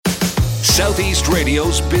Southeast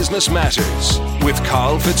Radio's Business Matters with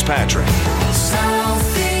Carl Fitzpatrick.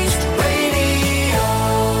 Southeast Radio.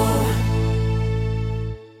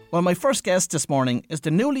 Well, my first guest this morning is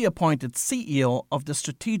the newly appointed CEO of the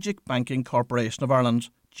Strategic Banking Corporation of Ireland,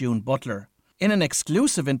 June Butler. In an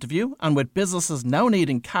exclusive interview, and with businesses now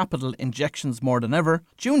needing capital injections more than ever,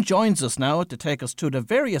 June joins us now to take us through the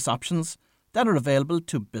various options that are available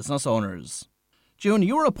to business owners. June,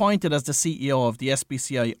 you were appointed as the CEO of the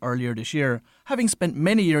SBCI earlier this year, having spent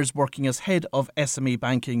many years working as head of SME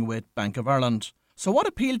banking with Bank of Ireland. So what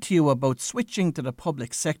appealed to you about switching to the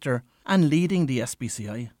public sector and leading the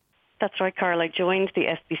SBCI? That's right, Carl. I joined the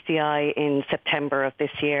SBCI in September of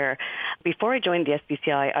this year. Before I joined the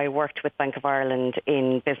SBCI, I worked with Bank of Ireland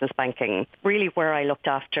in business banking, really where I looked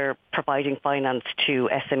after providing finance to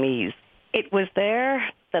SMEs. It was there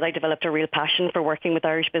that I developed a real passion for working with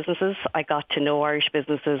Irish businesses. I got to know Irish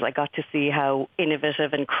businesses. I got to see how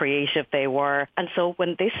innovative and creative they were. And so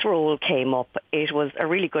when this role came up, it was a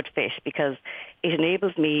really good fit because it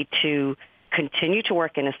enables me to continue to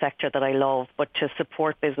work in a sector that I love, but to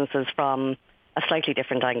support businesses from a slightly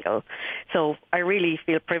different angle. So I really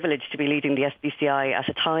feel privileged to be leading the SBCI at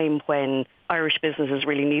a time when Irish businesses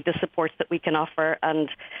really need the support that we can offer and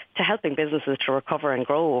to helping businesses to recover and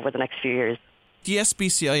grow over the next few years. The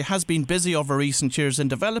SBCI has been busy over recent years in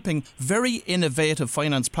developing very innovative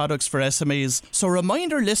finance products for SMEs. So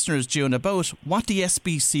remind our listeners, June, about what the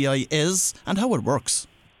SBCI is and how it works.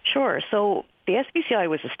 Sure. So the SBCI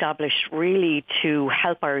was established really to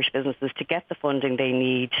help Irish businesses to get the funding they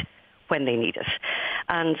need when they need it.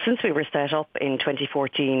 And since we were set up in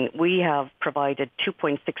 2014, we have provided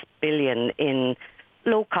 2.6 billion in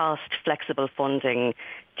low-cost, flexible funding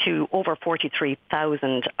to over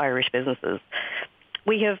 43,000 Irish businesses.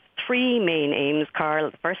 We have three main aims,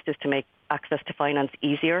 Carl. The first is to make access to finance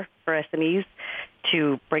easier for SMEs,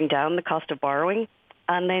 to bring down the cost of borrowing,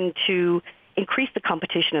 and then to increase the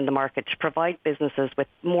competition in the market to provide businesses with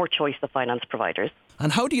more choice of finance providers.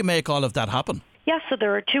 And how do you make all of that happen? Yeah, so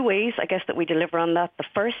there are two ways, I guess, that we deliver on that. The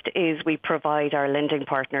first is we provide our lending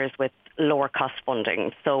partners with lower cost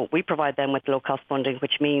funding. So we provide them with low cost funding,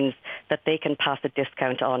 which means that they can pass a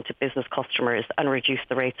discount on to business customers and reduce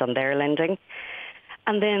the rates on their lending.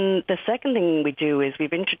 And then the second thing we do is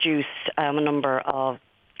we've introduced a number of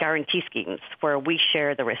guarantee schemes where we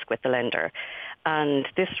share the risk with the lender. And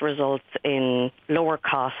this results in lower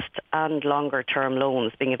cost and longer term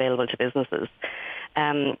loans being available to businesses.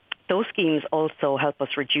 Those schemes also help us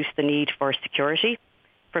reduce the need for security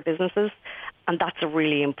for businesses, and that's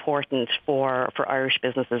really important for Irish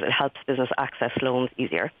businesses. It helps business access loans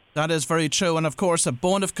easier. That is very true, and of course a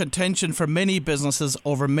bone of contention for many businesses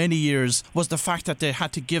over many years was the fact that they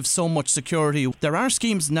had to give so much security. There are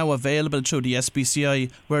schemes now available through the SBCI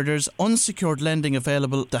where there's unsecured lending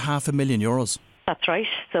available to €500,000. That's right.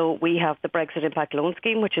 So we have the Brexit Impact Loan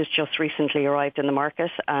Scheme, which has just recently arrived in the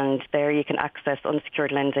market, and there you can access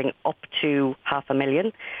unsecured lending up to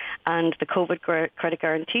 €500,000. And the COVID Credit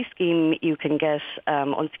Guarantee Scheme, you can get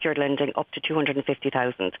unsecured lending up to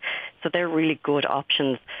 250,000. So they're really good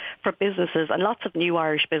options for businesses, and lots of new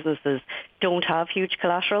Irish businesses don't have huge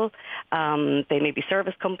collateral. They may be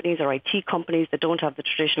service companies or IT companies that don't have the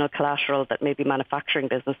traditional collateral that maybe manufacturing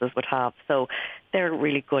businesses would have. So they're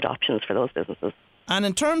really good options for those businesses. And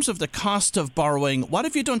in terms of the cost of borrowing, what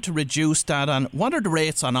have you done to reduce that, and what are the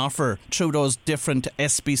rates on offer through those different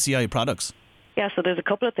SBCI products? Yeah, so there's a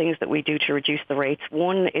couple of things that we do to reduce the rates.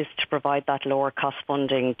 One is to provide that lower cost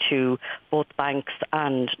funding to both banks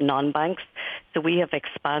and non-banks. So we have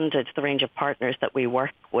expanded the range of partners that we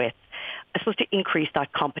work with, I suppose, to increase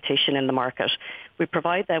that competition in the market. We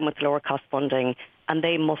provide them with lower cost funding, and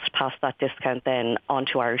they must pass that discount then on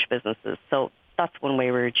to Irish businesses. So that's one way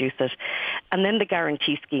we reduce it. And then the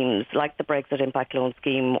guarantee schemes, like the Brexit Impact Loan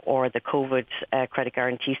Scheme or the COVID Credit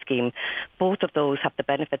Guarantee Scheme, both of those have the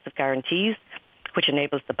benefits of guarantees, which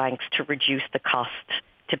enables the banks to reduce the cost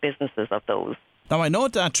to businesses of those. Now, I know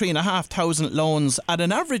that 3,500 loans at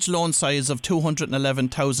an average loan size of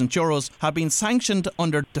 €211,000 have been sanctioned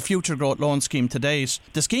under the Future Growth Loan Scheme to date.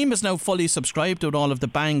 The scheme is now fully subscribed with all of the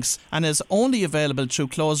banks and is only available through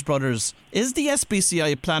Close Brothers. Is the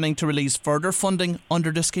SBCI planning to release further funding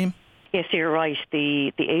under the scheme? Yes, you're right.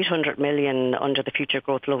 The 800 million under the Future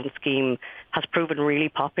Growth Loan Scheme has proven really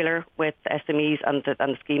popular with SMEs, and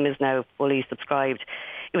the scheme is now fully subscribed.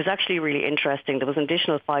 It was actually really interesting. There was an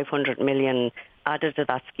additional 500 million added to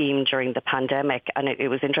that scheme during the pandemic, and it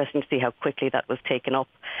was interesting to see how quickly that was taken up.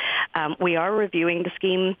 We are reviewing the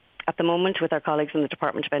scheme at the moment with our colleagues in the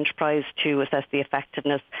Department of Enterprise to assess the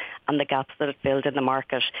effectiveness and the gaps that it filled in the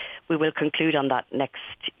market. We will conclude on that next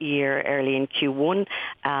year, early in Q1,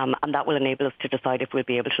 and that will enable us to decide if we'll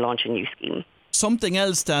be able to launch a new scheme. Something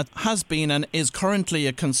else that has been and is currently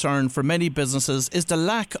a concern for many businesses is the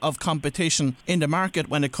lack of competition in the market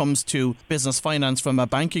when it comes to business finance from a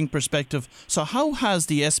banking perspective. So how has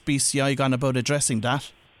the SBCI gone about addressing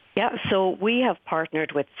that? Yeah, so we have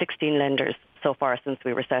partnered with 16 lenders so far since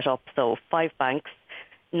we were set up. So 5 banks,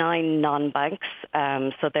 9 non-banks.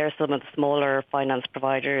 So they're some of the smaller finance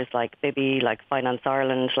providers like Bibby, like Finance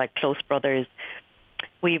Ireland, like Close Brothers.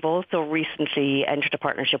 We've also recently entered a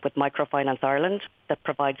partnership with Microfinance Ireland that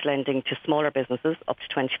provides lending to smaller businesses up to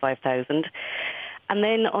 25,000. And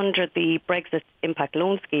then under the Brexit Impact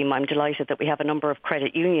Loan Scheme, I'm delighted that we have a number of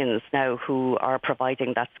credit unions now who are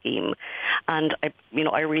providing that scheme. And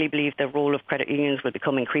I really believe the role of credit unions will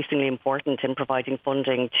become increasingly important in providing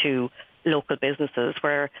funding to local businesses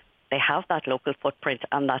where they have that local footprint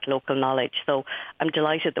and that local knowledge. So I'm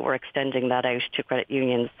delighted that we're extending that out to credit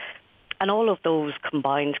unions. And all of those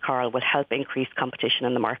combined, Carl, will help increase competition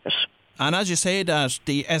in the market. And as you say that,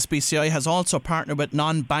 the SBCI has also partnered with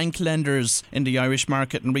non-bank lenders in the Irish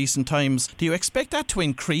market in recent times. Do you expect that to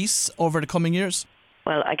increase over the coming years?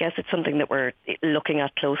 Well, I guess it's something that we're looking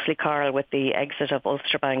at closely, Carl, with the exit of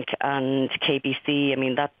Ulster Bank and KBC. I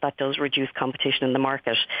mean, that does reduce competition in the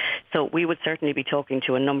market. So we would certainly be talking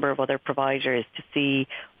to a number of other providers to see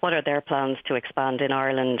what are their plans to expand in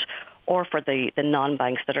Ireland, or for the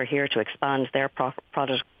non-banks that are here to expand their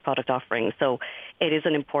product offerings. So it is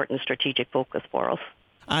an important strategic focus for us.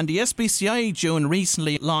 And the SBCI, June,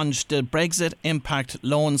 recently launched the Brexit Impact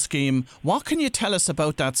Loan Scheme. What can you tell us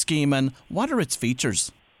about that scheme and what are its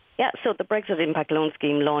features? Yeah, so the Brexit Impact Loan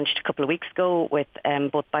Scheme launched a couple of weeks ago with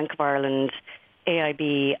both Bank of Ireland,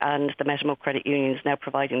 AIB and the Metamo Credit Unions now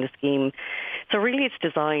providing the scheme. So really it's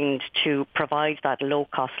designed to provide that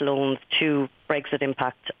low-cost loans to Brexit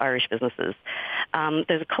impact Irish businesses.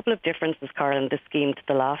 There's a couple of differences, Carl, in this scheme to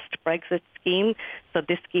the last Brexit scheme. So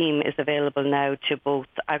this scheme is available now to both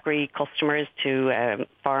agri customers, to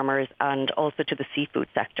farmers and also to the seafood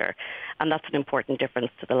sector. And that's an important difference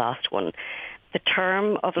to the last one. The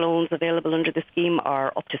term of loans available under the scheme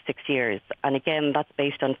are up to 6 years. And again, that's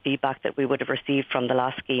based on feedback that we would have received from the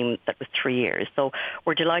last scheme that was 3 years. So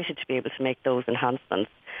we're delighted to be able to make those enhancements.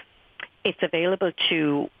 It's available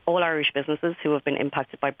to all Irish businesses who have been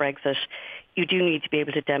impacted by Brexit. You do need to be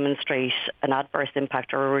able to demonstrate an adverse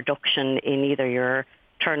impact or a reduction in either your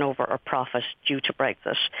turnover or profit due to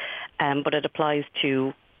Brexit. But it applies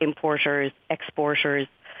to importers, exporters,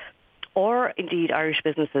 or indeed Irish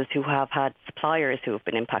businesses who have had suppliers who have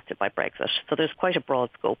been impacted by Brexit. So there's quite a broad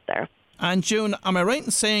scope there. And June, am I right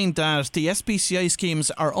in saying that the SBCI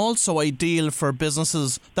schemes are also ideal for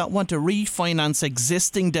businesses that want to refinance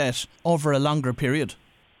existing debt over a longer period?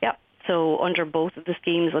 Yeah, so under both of the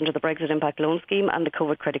schemes, under the Brexit Impact Loan Scheme and the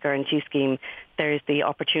COVID Credit Guarantee Scheme, there's the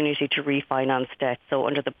opportunity to refinance debt. So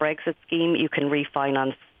under the Brexit scheme, you can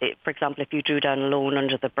refinance, for example, if you drew down a loan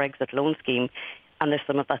under the Brexit Loan Scheme, and there's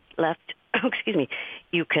some of that left,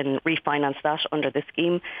 you can refinance that under the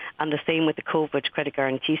scheme. And the same with the COVID Credit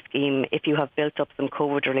Guarantee Scheme. If you have built up some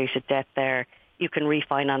COVID-related debt there, you can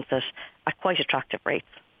refinance it at quite attractive rates.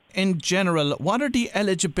 In general, what are the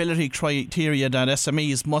eligibility criteria that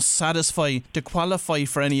SMEs must satisfy to qualify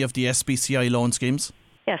for any of the SBCI loan schemes?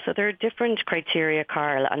 Yeah, so there are different criteria,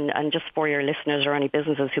 Carl, and just for your listeners or any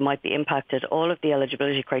businesses who might be impacted, all of the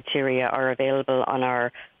eligibility criteria are available on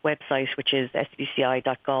our website, which is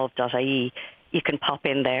sbci.gov.ie. You can pop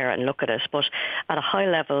in there and look at it. But at a high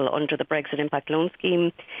level, under the Brexit Impact Loan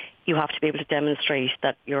Scheme, you have to be able to demonstrate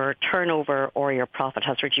that your turnover or your profit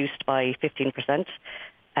has reduced by 15%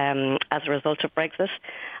 as a result of Brexit.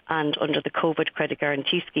 And under the COVID Credit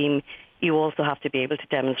Guarantee Scheme, you also have to be able to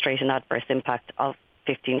demonstrate an adverse impact of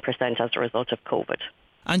 15% as a result of COVID.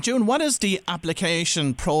 And June, what is the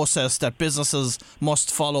application process that businesses must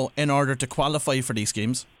follow in order to qualify for these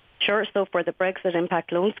schemes? Sure. So for the Brexit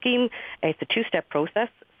Impact Loan Scheme, it's a two-step process.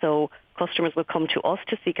 So customers will come to us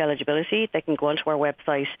to seek eligibility. They can go onto our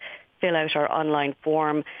website, fill out our online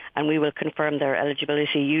form, and we will confirm their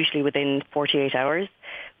eligibility usually within 48 hours.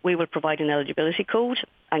 We will provide an eligibility code,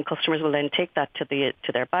 and customers will then take that to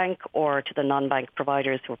their bank or to the non-bank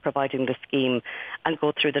providers who are providing the scheme and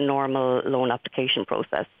go through the normal loan application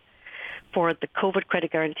process. For the COVID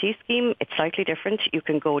Credit Guarantee Scheme, it's slightly different. You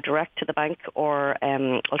can go direct to the bank or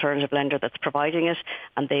alternative lender that's providing it,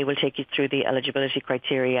 and they will take you through the eligibility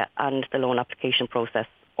criteria and the loan application process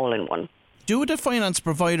all in one. Do the finance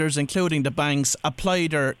providers, including the banks, apply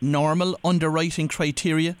their normal underwriting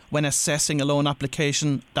criteria when assessing a loan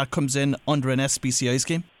application that comes in under an SBCI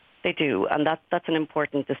scheme? They do, and that's an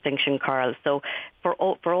important distinction, Carl. So for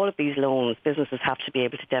all of these loans, businesses have to be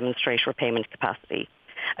able to demonstrate repayment capacity.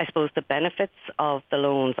 I suppose the benefits of the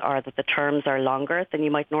loans are that the terms are longer than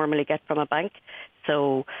you might normally get from a bank.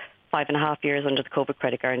 So 5.5 years under the COVID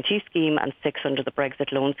Credit Guarantee Scheme and 6 under the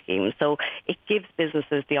Brexit Loan Scheme. So it gives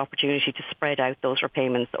businesses the opportunity to spread out those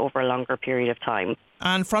repayments over a longer period of time.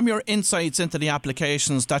 And from your insights into the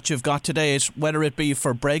applications that you've got to date, whether it be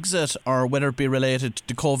for Brexit or whether it be related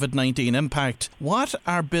to COVID-19 impact, what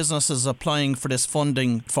are businesses applying for this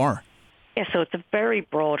funding for? Yeah, so it's a very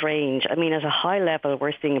broad range. I mean, at a high level,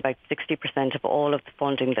 we're seeing about 60% of all of the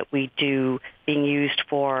funding that we do being used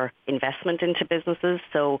for investment into businesses.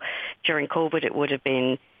 So during COVID, it would have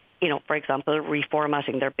been, for example,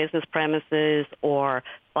 reformatting their business premises or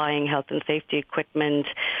buying health and safety equipment.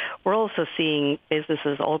 We're also seeing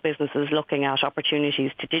all businesses looking at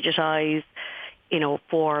opportunities to digitize,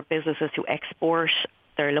 for businesses to export.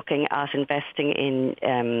 They're looking at investing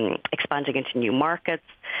in expanding into new markets.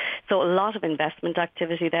 So a lot of investment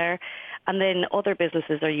activity there. And then other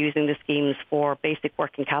businesses are using the schemes for basic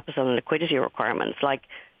working capital and liquidity requirements, like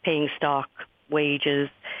paying stock, wages.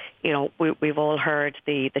 We've all heard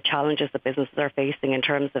the challenges that businesses are facing in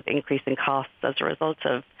terms of increasing costs as a result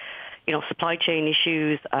of supply chain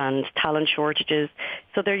issues and talent shortages.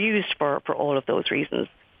 So they're used for all of those reasons.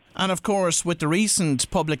 And of course, with the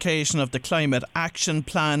recent publication of the Climate Action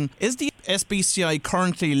Plan, is the SBCI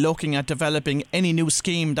currently looking at developing any new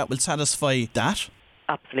scheme that will satisfy that?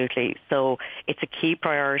 Absolutely. So it's a key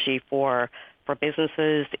priority for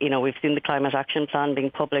businesses. We've seen the Climate Action Plan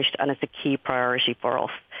being published, and it's a key priority for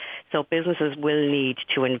us. So businesses will need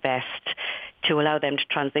to invest to allow them to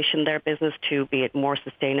transition their business to, be it more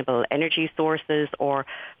sustainable energy sources or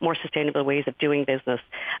more sustainable ways of doing business.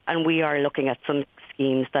 And we are looking at some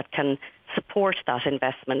schemes that can support that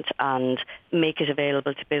investment and make it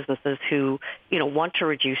available to businesses who, want to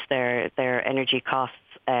reduce their energy costs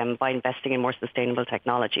by investing in more sustainable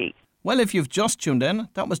technology. Well, if you've just tuned in,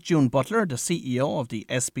 that was June Butler, the CEO of the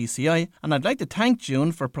SBCI, and I'd like to thank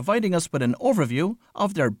June for providing us with an overview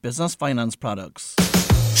of their business finance products.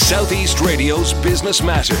 Southeast Radio's Business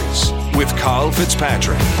Matters with Carl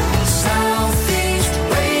Fitzpatrick. Southeast.